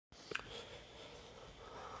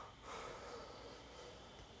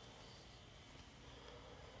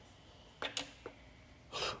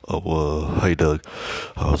Hey Doug.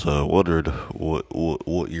 I was wondered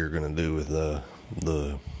what you're gonna do with the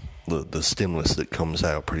the stimulus that comes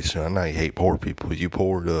out pretty soon. I know you hate poor people. You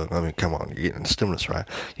poor, Doug. I mean, come on, you're getting the stimulus, right?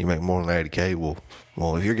 You make more than 80K.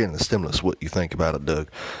 Well, if you're getting the stimulus, what you think about it, Doug?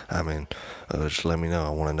 I mean, just let me know. I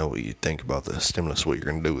want to know what you think about the stimulus, what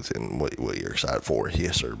you're gonna do with it, and what you're excited for.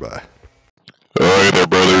 Yes, sir. Bye. Hey there,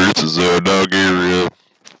 brother. This is Doug here.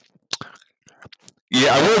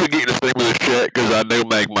 Yeah, I wasn't getting a stimulus check because I do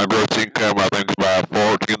make my gross income. I think it's about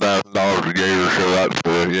 $14,000 a year, so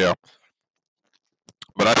that's yeah.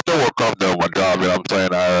 But I still work on doing my job. You know what I'm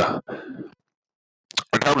saying?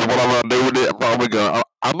 In terms of what I'm gonna do with it, I'm probably gonna.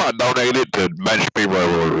 I might donate it to bench people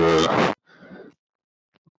or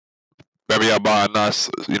maybe I'll buy a nice,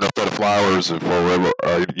 set of flowers for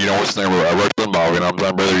what's the name of Rush Limbaugh. You know what I'm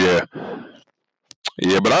saying, brother? Yeah,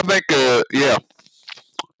 yeah. But I think, yeah,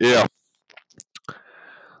 yeah.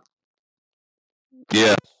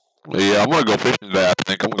 Yeah, I'm gonna go fishing today. I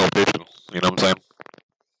think I'm gonna go fishing. You know what I'm saying?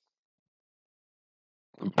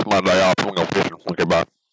 It's my day off. I'm gonna go fishing. Okay, bye.